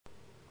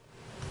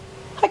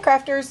Hi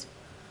crafters.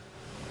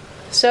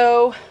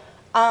 So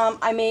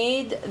I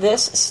made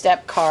this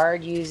step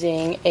card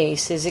using a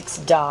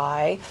Sizzix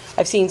die.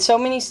 I've seen so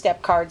many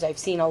step cards. I've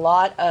seen a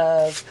lot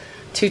of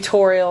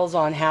tutorials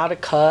on how to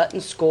cut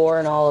and score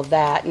and all of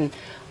that, and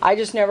I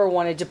just never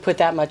wanted to put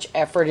that much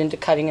effort into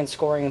cutting and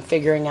scoring and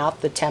figuring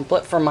out the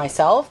template for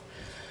myself.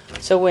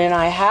 So when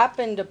I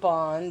happened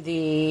upon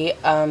the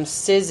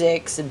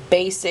Sizzix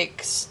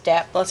basic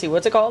step, let's see,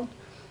 what's it called?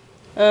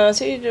 I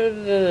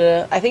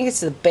think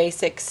it's the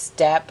basic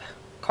step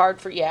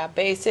card for, yeah,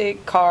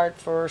 basic card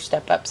for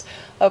step ups.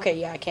 Okay,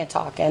 yeah, I can't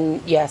talk,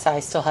 and yes, I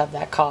still have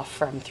that cough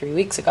from 3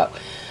 weeks ago.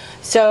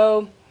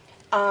 So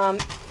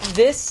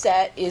this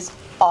set is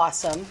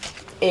awesome.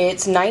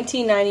 It's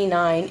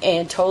 $19.99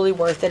 and totally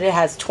worth it. It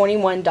has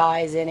 21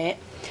 dies in it,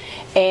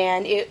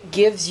 and it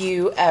gives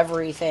you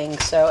everything.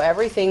 So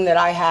everything that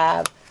I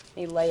have, let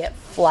me lay it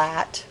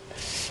flat,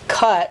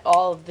 cut,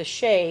 all of the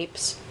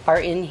shapes are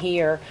in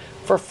here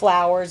for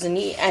flowers and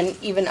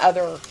even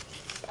other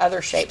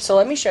shapes. So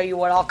let me show you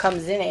what all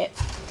comes in it,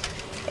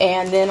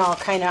 and then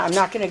I'm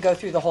not going to go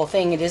through the whole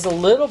thing. It is a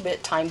little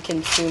bit time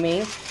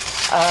consuming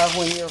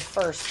when you're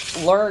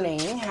first learning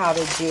how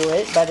to do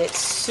it, but it's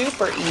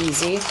super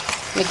easy.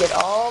 Let me get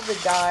all the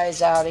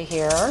dies out of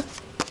here.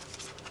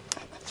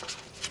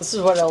 This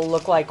is what it'll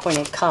look like when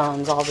it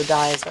comes. All the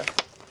dies are,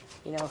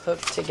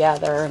 hooked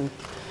together, and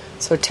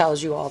so it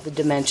tells you all the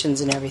dimensions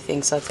and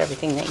everything. So that's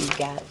everything that you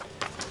get.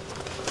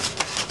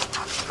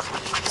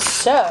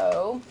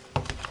 So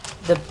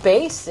the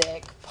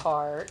basic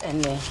part,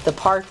 and the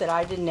part that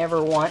I didn't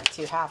ever want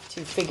to have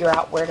to figure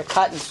out where to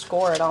cut and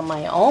score it on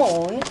my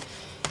own,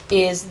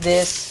 is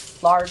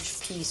this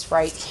large piece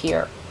right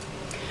here.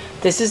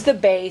 This is the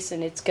base,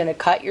 and it's going to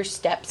cut your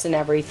steps and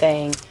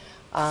everything.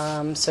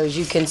 So as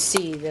you can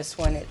see, this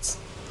one, it's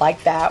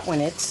like that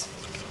when it's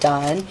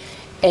done.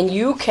 And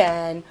you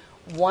can,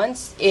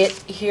 once it,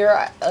 here,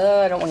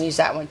 I don't want to use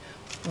that one.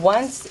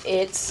 Once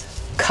it's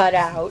cut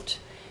out,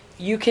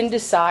 you can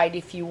decide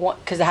if you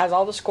want, because it has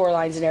all the score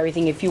lines and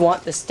everything, if you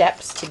want the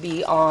steps to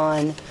be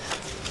on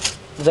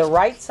the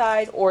right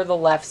side or the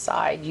left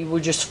side. You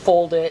would just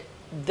fold it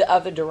the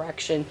other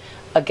direction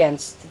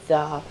against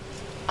the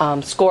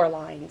score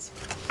lines.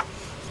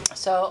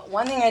 So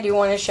one thing I do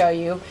want to show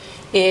you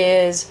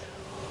is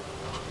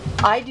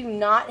I do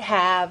not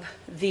have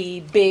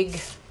the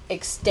big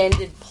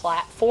extended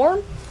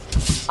platform.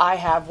 I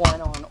have one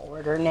on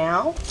order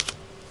now.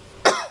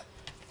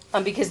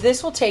 Because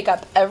this will take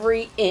up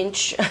every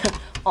inch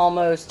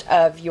almost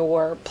of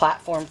your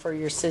platform for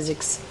your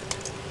Sizzix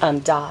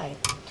die.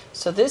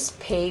 So this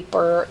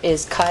paper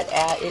is cut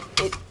at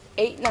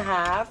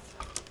 8.5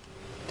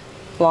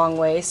 long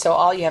ways. So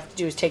all you have to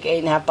do is take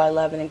 8.5 by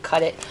 11 and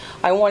cut it.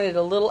 I wanted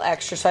a little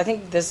extra, so I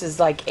think this is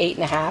like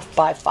 8.5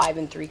 by 5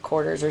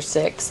 3/4 or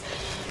 6.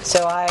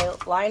 So I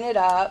line it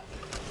up.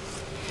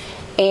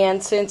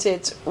 And since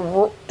it's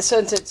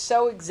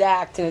so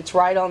exact and it's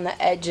right on the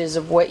edges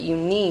of what you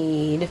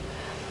need,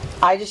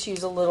 I just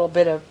use a little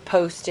bit of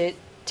Post-it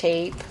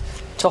tape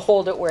to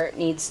hold it where it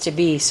needs to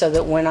be, so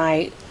that when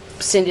I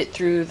send it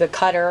through the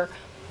cutter,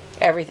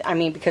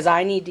 because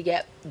I need to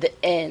get the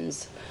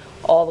ends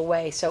all the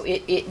way. So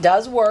it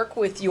does work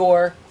with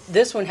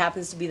this one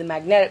happens to be the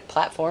magnetic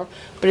platform,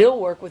 but it'll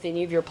work with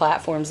any of your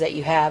platforms that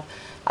you have.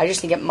 I just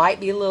think it might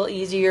be a little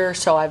easier,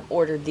 so I've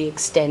ordered the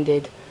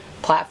extended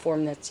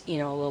platform that's a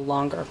little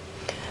longer.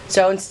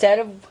 So instead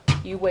of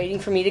you waiting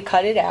for me to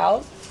cut it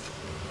out,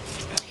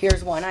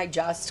 here's one I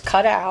just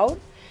cut out,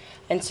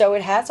 and so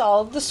it has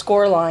all of the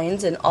score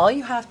lines, and all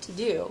you have to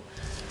do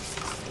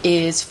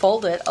is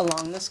fold it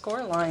along the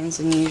score lines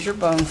and use your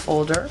bone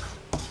folder,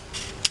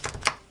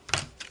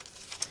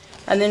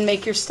 and then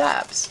make your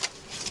steps.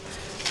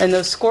 And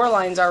those score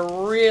lines are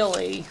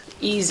really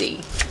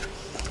easy.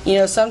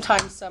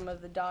 Sometimes some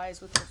of the dies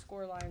with their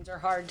score lines are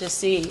hard to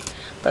see,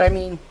 but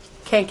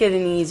can't get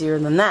any easier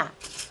than that.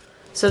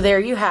 So there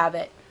you have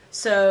it.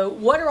 So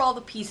what are all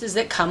the pieces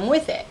that come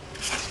with it?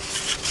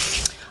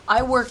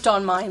 I worked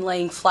on mine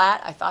laying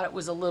flat. I thought it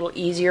was a little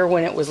easier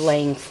when it was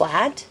laying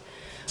flat.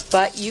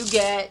 But you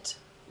get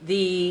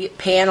the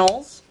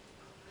panels,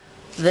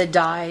 the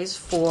dies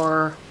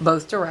for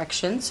both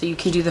directions, so you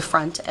can do the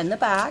front and the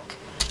back.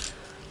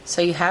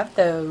 So you have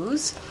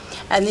those.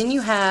 And then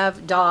you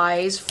have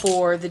dies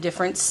for the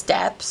different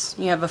steps.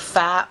 You have a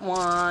fat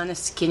one, a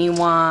skinny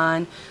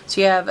one. So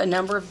you have a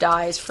number of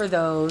dies for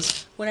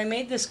those. When I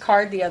made this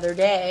card the other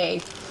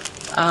day,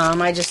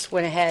 I just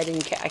went ahead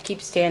and I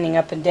keep standing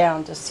up and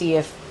down to see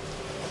if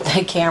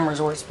the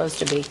cameras were supposed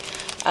to be.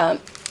 I'll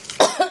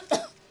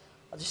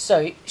just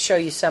show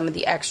you some of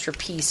the extra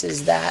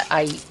pieces that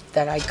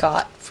I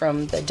got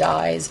from the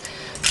dies.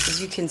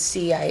 As you can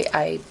see,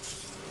 I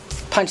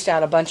punched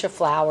out a bunch of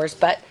flowers,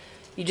 but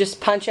you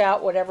just punch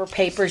out whatever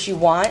papers you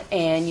want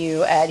and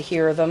you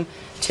adhere them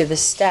to the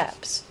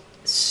steps.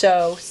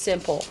 So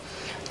simple.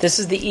 This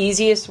is the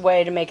easiest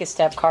way to make a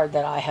step card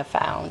that I have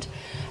found.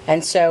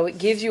 And so it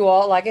gives you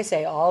all, like I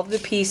say, all of the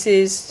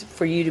pieces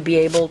for you to be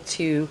able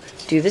to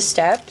do the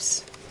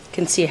steps. You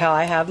can see how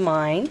I have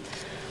mine.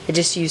 I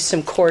just used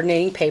some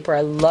coordinating paper.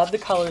 I love the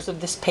colors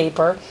of this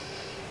paper.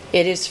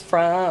 It is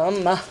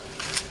from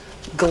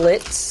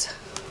Glitz,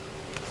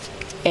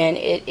 and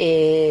it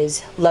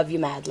is Love You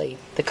Madly.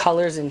 The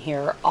colors in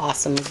here are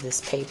awesome of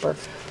this paper.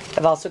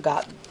 I've also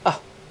got,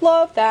 oh,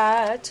 love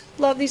that.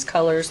 Love these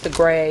colors, the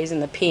grays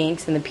and the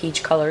pinks and the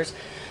peach colors.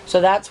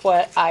 So that's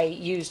what I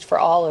used for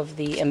all of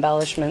the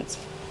embellishments.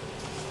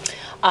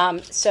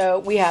 So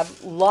we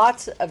have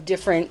lots of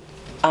different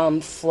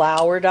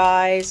flower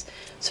dies,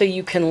 so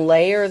you can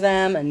layer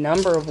them a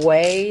number of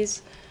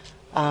ways.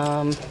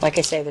 Like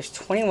I say, there's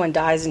 21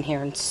 dies in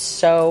here, and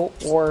so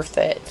worth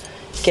it.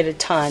 Get a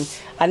ton.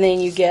 And then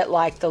you get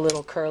like the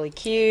little curly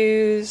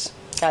cues.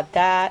 Got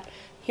that.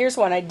 Here's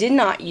one I did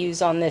not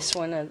use on this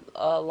one,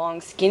 a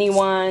long skinny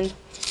one.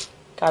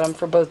 Got them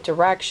for both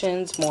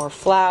directions. More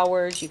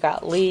flowers. You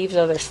got leaves.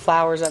 Oh, there's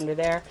flowers under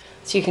there.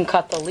 So you can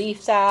cut the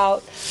leaves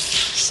out.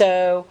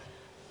 So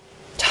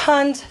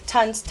tons.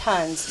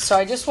 So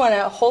I just want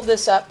to hold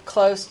this up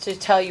close to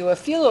tell you a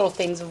few little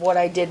things of what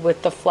I did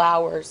with the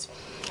flowers.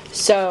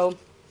 So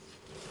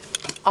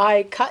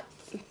I cut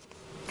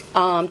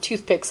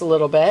toothpicks a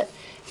little bit,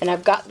 and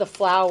I've got the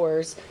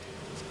flowers.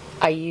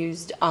 I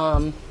used,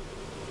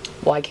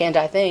 why can't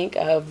I think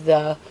of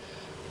the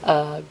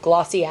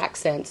glossy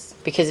accents,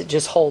 because it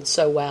just holds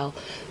so well.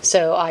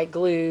 So I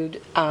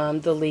glued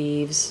the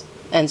leaves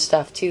and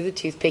stuff to the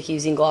toothpick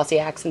using glossy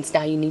accents.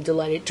 Now you need to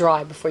let it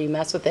dry before you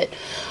mess with it.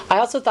 I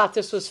also thought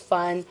this was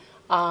fun.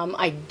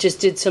 I just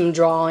did some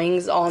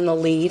drawings on the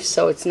leaf,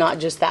 so it's not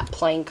just that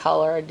plain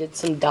color. I did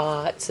some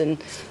dots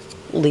and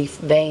leaf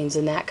veins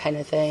and that kind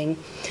of thing.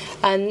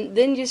 And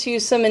then just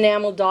used some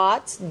enamel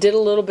dots, did a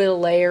little bit of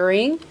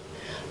layering.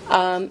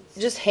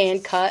 Just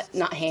hand cut,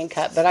 not hand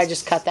cut, but I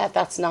just cut that.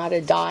 That's not a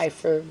die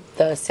for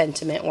the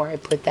sentiment where I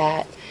put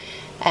that.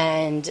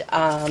 And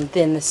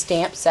then the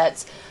stamp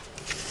sets.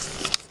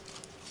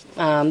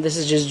 This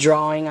is just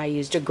drawing. I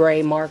used a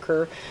gray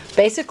marker.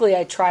 Basically,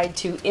 I tried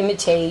to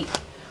imitate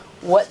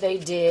what they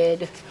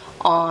did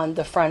on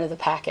the front of the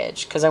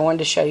package, because I wanted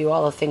to show you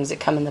all the things that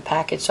come in the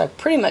package. So I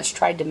pretty much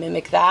tried to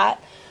mimic that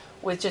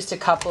with just a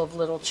couple of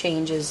little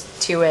changes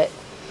to it.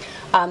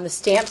 The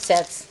stamp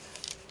sets,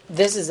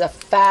 this is a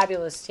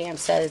fabulous stamp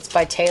set. It's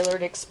by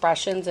Tailored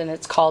Expressions, and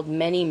it's called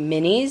Many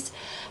Minis.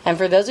 And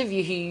for those of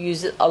you who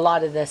use a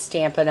lot of the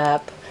Stampin'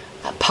 Up!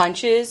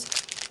 Punches,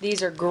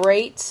 these are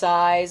great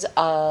size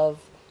of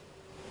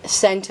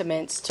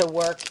sentiments to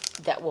work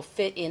that will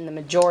fit in the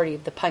majority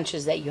of the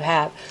punches that you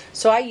have.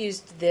 So I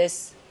used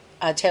this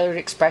Tailored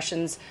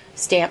Expressions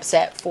stamp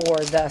set for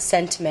the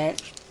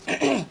sentiment.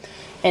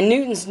 And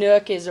Newton's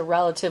Nook is a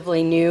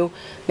relatively new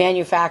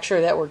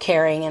manufacturer that we're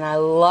carrying, and I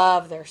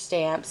love their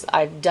stamps.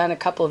 I've done a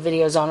couple of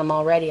videos on them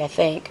already, I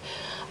think.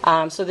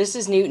 So this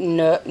is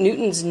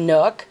Newton's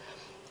Nook,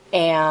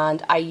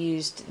 and I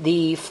used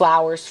the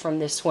flowers from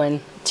this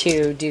one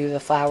to do the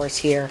flowers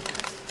here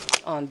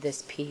on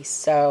this piece.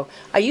 So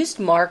I used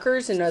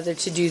markers in order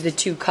to do the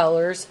two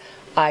colors.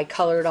 I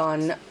colored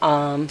on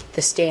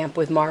the stamp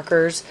with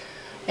markers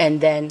and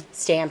then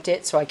stamped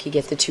it so I could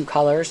get the two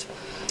colors.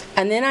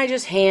 And then I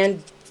just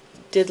hand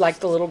did like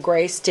the little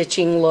gray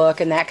stitching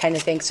look and that kind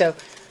of thing. So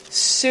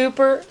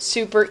super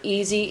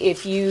easy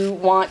if you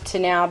want to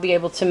now be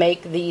able to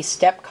make the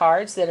step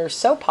cards that are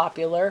so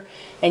popular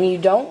and you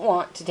don't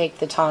want to take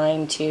the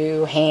time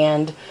to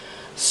hand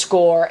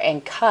score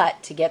and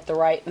cut to get the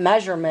right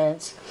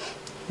measurements.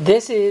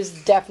 This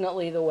is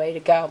definitely the way to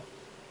go.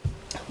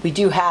 We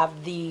do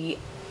have the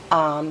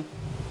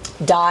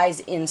dies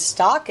in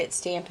stock at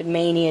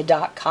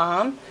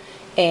stampinmania.com,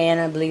 and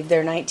I believe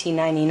they're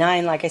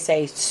 $19.99. Like I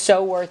say,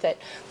 so worth it.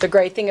 The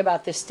great thing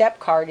about this step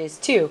card is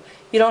too,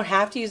 you don't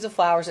have to use the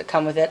flowers that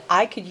come with it.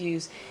 I could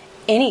use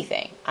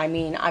anything. I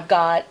mean, I've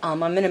got I'm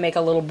going to make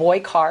a little boy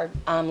card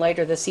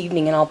later this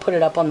evening, and I'll put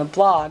it up on the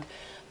blog.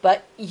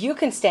 But you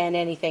can stand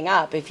anything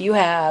up. If you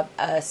have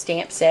a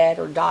stamp set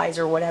or dies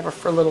or whatever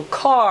for little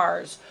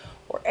cars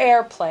or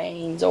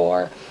airplanes,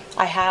 or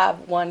I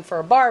have one for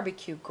a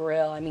barbecue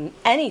grill. I mean,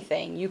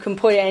 anything. You can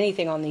put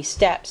anything on these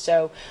steps.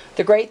 So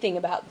the great thing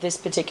about this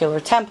particular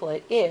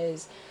template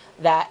is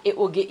that it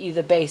will get you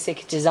the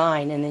basic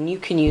design, and then you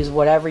can use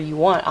whatever you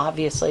want,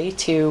 obviously,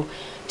 to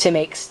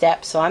make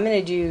steps. So I'm going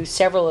to do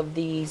several of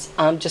these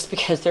just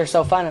because they're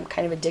so fun. I'm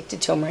kind of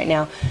addicted to them right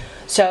now.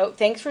 So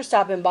thanks for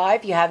stopping by.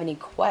 If you have any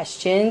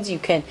questions, you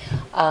can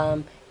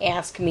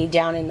ask me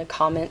down in the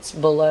comments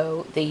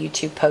below the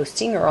YouTube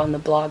posting or on the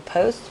blog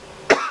post.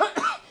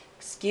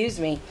 Excuse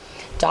me.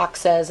 Doc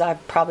says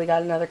I've probably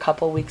got another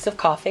couple of weeks of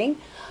coughing.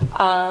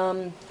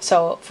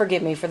 So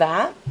forgive me for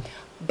that.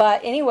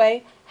 But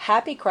anyway,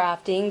 happy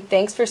crafting.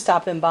 Thanks for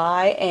stopping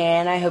by,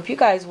 and I hope you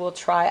guys will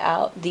try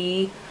out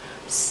the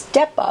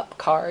Step Up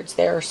cards.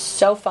 They're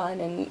so fun,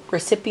 and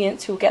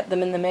recipients who get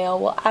them in the mail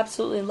will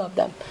absolutely love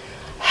them.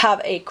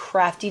 Have a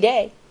crafty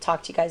day.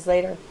 Talk to you guys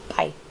later.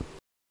 Bye.